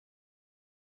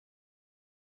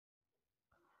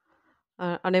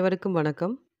அனைவருக்கும்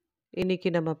வணக்கம். இன்னைக்கு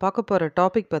நம்ம பார்க்க போற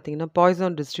டாபிக் பார்த்தீங்கன்னா,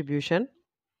 பாய்சான் டிஸ்ட்ரிபியூஷன்.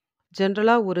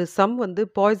 ஜென்ரலா ஒரு சம் வந்து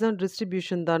பாய்சான்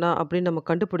டிஸ்ட்ரிபியூஷன் தானா அப்படின்னு நம்ம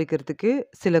கண்டுபிடிக்கிறதுக்கு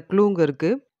சில க்ளூங்க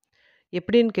இருக்கு.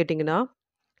 எப்படின்னு கேட்டிங்கன்னா,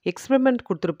 எக்ஸ்பெரிமெண்ட்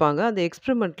குடுத்துருப்பாங்க. அந்த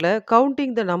எக்ஸ்பெரிமெண்ட்ல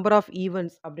counting the number of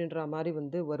events அப்படின்ற மாரி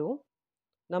வந்து வரும்.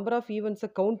 நம்பர் ஆஃப் ஈவன்ட்ஸ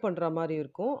கவுண்ட் பண்ற மாரி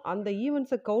இருக்கும். அந்த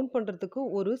ஈவன்ட்ஸ கவுண்ட் பண்றதுக்கு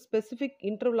ஒரு ஸ்பெசிஃபிக்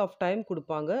இன்டர்வல் ஆஃப் டைம்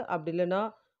குடுப்பாங்க. அப்படி இல்லன்னா,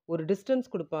 ஒரு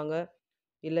டிஸ்டன்ஸ் குடுப்பாங்க.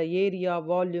 இல்ல ஏரியா,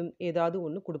 வால்யூம் ஏதாவது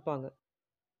ஒண்ணு குடுப்பாங்க.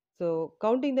 So,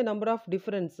 counting the number of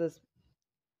differences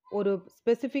ஒரு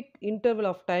ஸ்பெசிஃபிக் இன்டர்வல்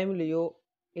ஆஃப் டைம்லயோ,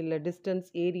 இல்ல டிஸ்டன்ஸ்,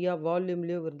 ஏரியா,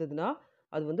 வால்யூம்லயோ இருந்ததுன்னா,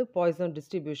 அது வந்து பாய்சான்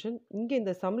டிஸ்ட்ரிபியூஷன். இங்க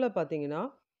இந்த சம்ல பார்த்தீங்கன்னா,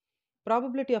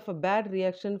 probability of a bad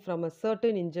reaction from a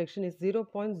certain injection is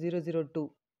 0.002.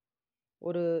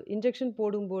 ஒரு இன்ஜெக்ஷன்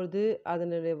போடும்பொழுது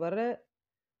அதனுடைய வர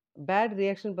பேட்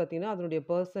ரியாக்ஷன் பார்த்தீங்கன்னா, அதனுடைய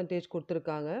பெர்சன்டேஜ்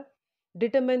குடுத்துருக்காங்க.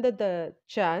 Determine the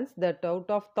chance that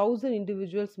out of 1000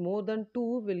 individuals more then 2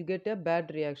 will get a bad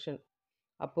reaction.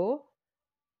 அப்போ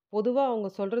பொதுவா அவங்க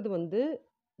சொல்றது வந்து,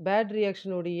 பேட்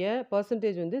ரியாக்ஷனுடைய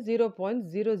பெர்சன்டேஜ் வந்து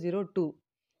 0.002.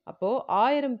 அப்போ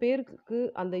 1000 பேருக்கு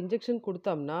அந்த இன்ஜெக்ஷன்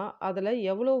குடுத்தோம்னா, அதுல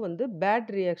எவ்வளோ வந்து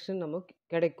பேட் ரியாக்ஷன் நமக்கு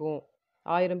கிடைக்கும்?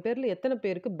 1000 பேர்ல எத்தன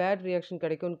பேருக்கு பேட் ரியாக்ஷன்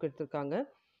கிடைக்கும்னு குடுத்துருக்காங்க.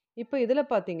 இப்ப இதுல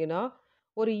பார்த்தீங்கன்னா,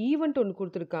 ஒரு ஈவென்ட் ஒண்ணு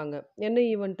குடுத்துருக்காங்க. என்ன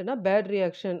ஈவென்ட்னா, பேட்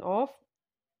ரியாக்ஷன் ஆஃப்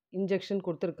இன்ஜெக்ஷன்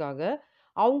குடுத்துருக்காங்க.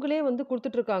 அவங்களே வந்து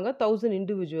குடுத்துட்டுருக்காங்க 1000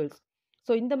 இண்டிவிஜுவல்ஸ்.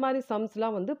 ஸோ இந்த மாரி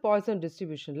சம்ஸ்லாம் வந்து பாய்சன்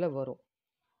டிஸ்ட்ரிபியூஷன்ல வரும்.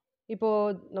 இப்போ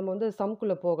நம்ம வந்து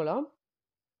சம்க்குள்ள போகலாம்.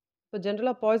 இப்போ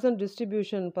ஜென்ரலா பாய்சன்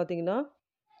டிஸ்ட்ரிபியூஷன் பார்த்தீங்கன்னா,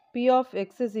 P of x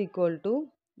is equal to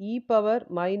e power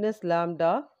minus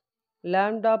lambda,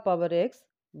 lambda power x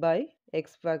by x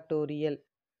factorial.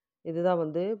 இதுதான்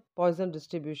வந்து பாய்சன்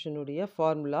டிஸ்ட்ரிபியூஷனுடைய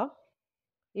ஃபார்முலா.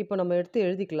 இப்போ நம்ம எடுத்து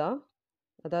எழுதிக்கலாம்.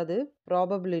 அதாவது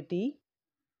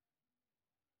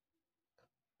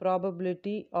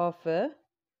probability of a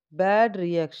bad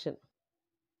reaction.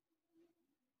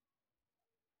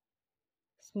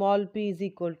 Small p is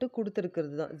equal to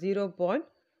குடுத்திருக்கிறது தான்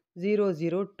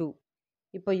 0.002.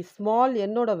 இப்போ ஸ்மால்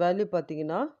என்னோட வேல்யூ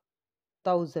பார்த்தீங்கன்னா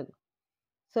 1000.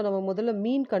 ஸோ நம்ம முதல்ல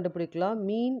மீன் கண்டுபிடிக்கலாம்.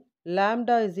 மீன்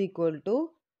lambda is equal to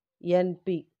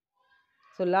NP.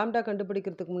 So lambda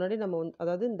கண்டுபிடிக்கிறதுக்கு முன்னாடி நம்ம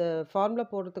அதாவது இந்த ஃபார்முலா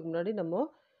போடுறதுக்கு முன்னாடி நம்ம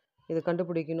இதை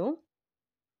கண்டுபிடிக்கணும்.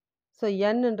 ஸோ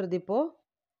என்னன்றது இப்போ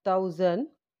 1000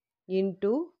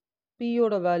 இன்டூ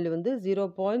பியோட வேல்யூ வந்து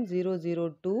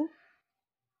 0.002.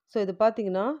 ஸோ இது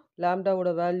பார்த்தீங்கன்னா லாம்டாவோட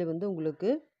வேல்யூ வந்து உங்களுக்கு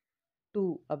 2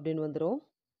 அப்படின்னு வந்துடும்.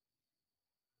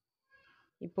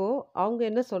 இப்போ அவங்க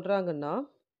என்ன சொல்றாங்கன்னா,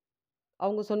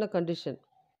 அவங்க சொன்ன condition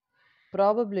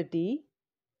probability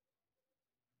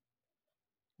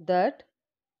that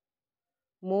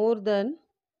more than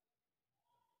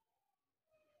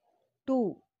 2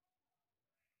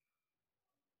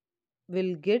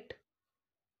 will get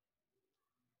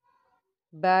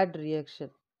bad reaction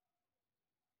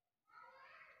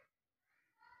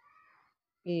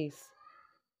is.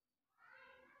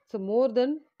 So more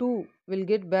then 2 will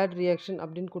get bad reaction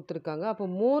அப்படின்னு கொடுத்துருக்காங்க. அப்போ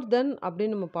மோர் தென்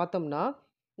அப்படின்னு நம்ம பார்த்தோம்னா,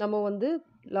 நம்ம வந்து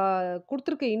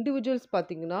கொடுத்துருக்க இண்டிவிஜுவல்ஸ்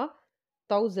பார்த்தீங்கன்னா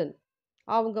 1000.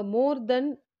 அவங்க மோர் தென்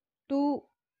 2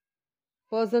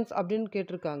 பர்சன்ஸ் அப்படின்னு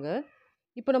கேட்டிருக்காங்க.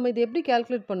 இப்போ நம்ம இதை எப்படி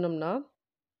கால்குலேட் பண்ணோம்னா,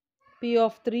 P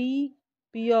of 3,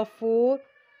 P of 4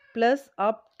 plus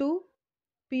up to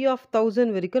P of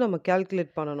 1000 வரைக்கும் நம்ம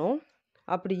கால்குலேட் பண்ணணும்.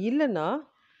 அப்படி இல்லைன்னா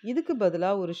இதுக்கு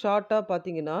பதிலாக ஒரு ஷார்ட்டாக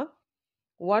பார்த்தீங்கன்னா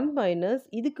 1 மைனஸ்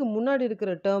இதுக்கு முன்னாடி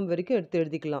இருக்கிற டேர்ம் வரைக்கும் எடுத்து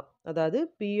எழுதிக்கலாம். அதாவது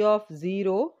P of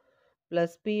 0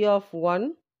 plus P of 1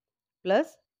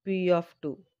 plus P of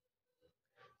 2.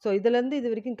 So இதுலேருந்து இது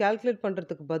வரைக்கும் கால்குலேட்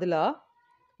பண்ணுறதுக்கு பதிலாக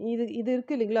இது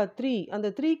இருக்குது இல்லைங்களா 3, அந்த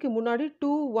 3க்கு முன்னாடி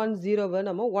 210வை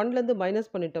நம்ம 1லேருந்து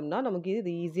மைனஸ் பண்ணிட்டோம்னா நமக்கு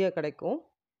இது ஈஸியாக கிடைக்கும்.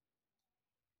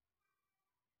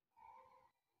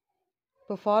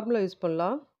 இப்போ ஃபார்முலா யூஸ்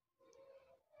பண்ணலாம்.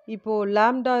 இப்போது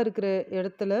லாம்டா இருக்கிற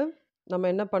இடத்துல நம்ம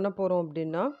என்ன பண்ண போகிறோம்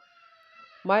அப்படின்னா,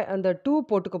 அந்த 2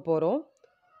 போட்டுக்க போகிறோம்.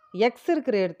 எக்ஸ்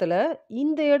இருக்கிற இடத்துல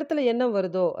இந்த இடத்துல என்ன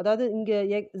வருதோ, அதாவது இங்கே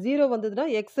 0 வந்ததுன்னா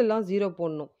எக்ஸ் எல்லாம் 0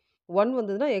 போடணும், 1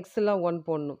 வந்ததுன்னா எக்ஸ் எல்லாம் 1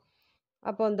 போடணும்.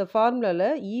 அப்போ அந்த ஃபார்முலாவில்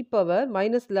இ பவர்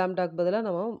மைனஸ் லாம்டாக்கு பதிலாக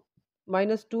நம்ம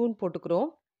 -2ன்னு போட்டுக்கிறோம்.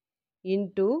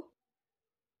 இன்டூ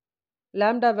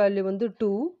லாம்டா வேல்யூ வந்து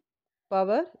 2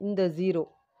 பவர் இந்த 0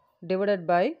 divided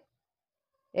by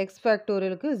X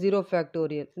ஃபேக்டோரியலுக்கு 0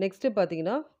 factorial. Next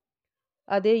பார்த்தீங்கன்னா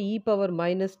அதே இ பவர்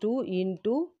 -2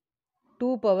 இன்டூ 2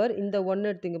 பவர் இந்த 1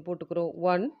 எடுத்து இங்கே போட்டுக்கிறோம்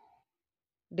 1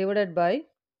 divided by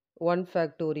 1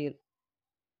 factorial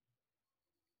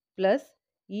plus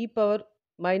e power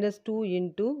 -2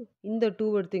 into இந்த 2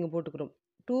 எடுத்து இங்கே போட்டுக்கிறோம்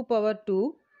 2 power 2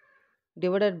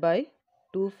 divided by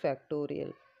 2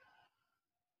 factorial.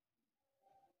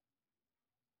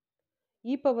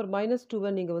 E power -2வ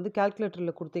நீங்க வந்து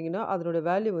கால்குலேட்டர்ல குடுத்தீங்கன்னா, அதனோட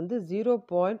வேல்யூ வந்து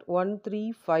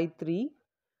 0.1353.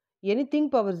 எனிதிங்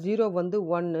பவர் 0 வந்து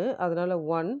 1 அதனால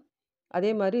 1.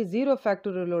 அதே மாரி 0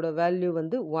 ஃபேக்டோரியலோட வேல்யூ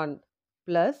வந்து 1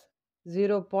 plus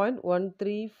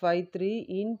 0.1353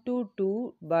 into 2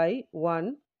 by 1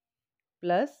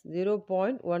 plus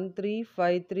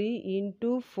 0.1353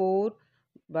 into 4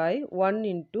 by 1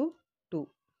 into 2.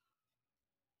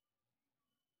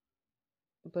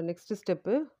 இப்போ next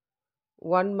step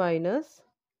 1 minus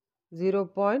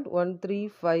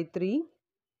 0.1353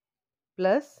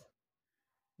 plus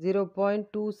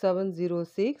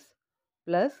 0.2706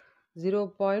 plus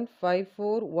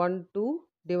 0.5412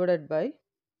 divided by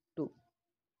 2.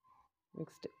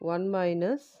 Next 1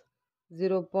 minus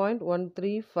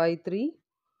 0.1353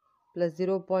 plus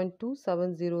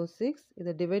 0.2706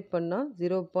 இதை டிவைட் பண்ணால்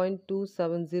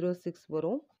 0.2706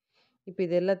 வரும். இப்போ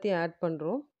இது எல்லாத்தையும் ஆட்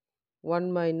பண்ணுறோம். 1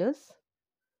 மைனஸ்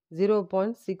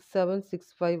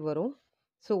 0.6765 வரும்.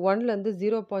 ஸோ 1லேருந்து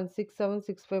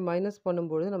 0.6765 மைனஸ்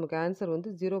பண்ணும்பொழுது நமக்கு ஆன்சர் வந்து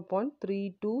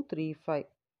 0.3235.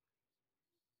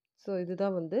 ஸோ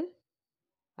இதுதான் வந்து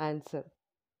ஆன்சர்.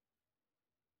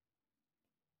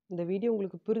 இந்த வீடியோ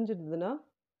உங்களுக்கு புரிஞ்சிருந்ததுன்னா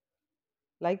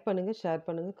லைக் பண்ணுங்கள், ஷேர்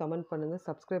பண்ணுங்கள், கமெண்ட் பண்ணுங்கள்,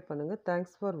 சப்ஸ்கிரைப் பண்ணுங்கள்.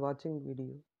 தேங்க்ஸ் ஃபார் வாட்சிங்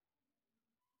வீடியோ.